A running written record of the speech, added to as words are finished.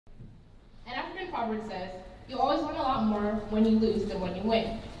in Proverbs says, you always learn a lot more when you lose than when you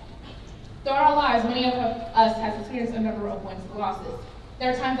win. Throughout our lives, many of us have experienced a number of wins and losses.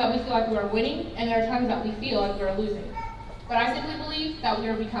 There are times that we feel like we are winning, and there are times that we feel like we are losing. But I simply believe that we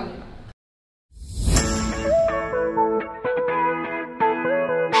are becoming.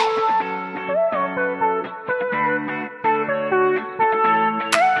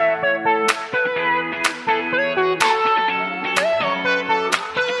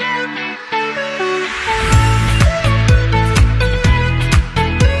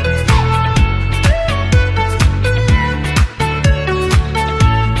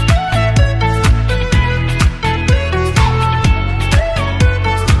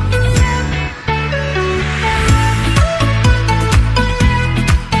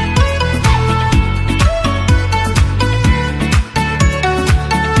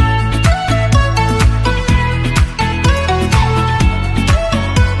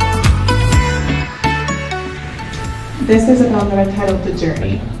 This is a poem that I've titled The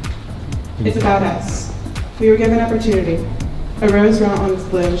Journey. It's about us. We were given opportunity. A rose wrought on its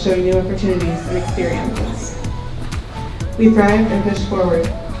bloom showing new opportunities and experiences. We thrived and pushed forward.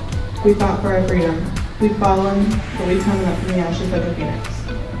 We fought for our freedom. We've fallen, but we've come up from the ashes like a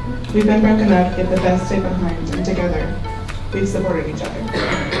phoenix. We've been broken up, yet the best stay behind, and together, we've supported each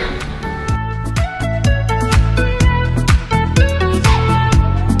other.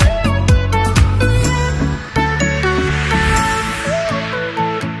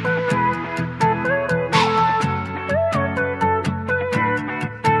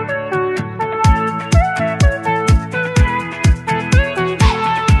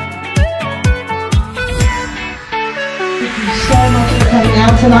 So much for coming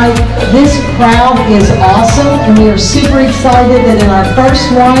out tonight. This crowd is awesome, and we are super excited that in our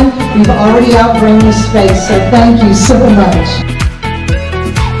first one, we've already outgrown the space, so thank you so much.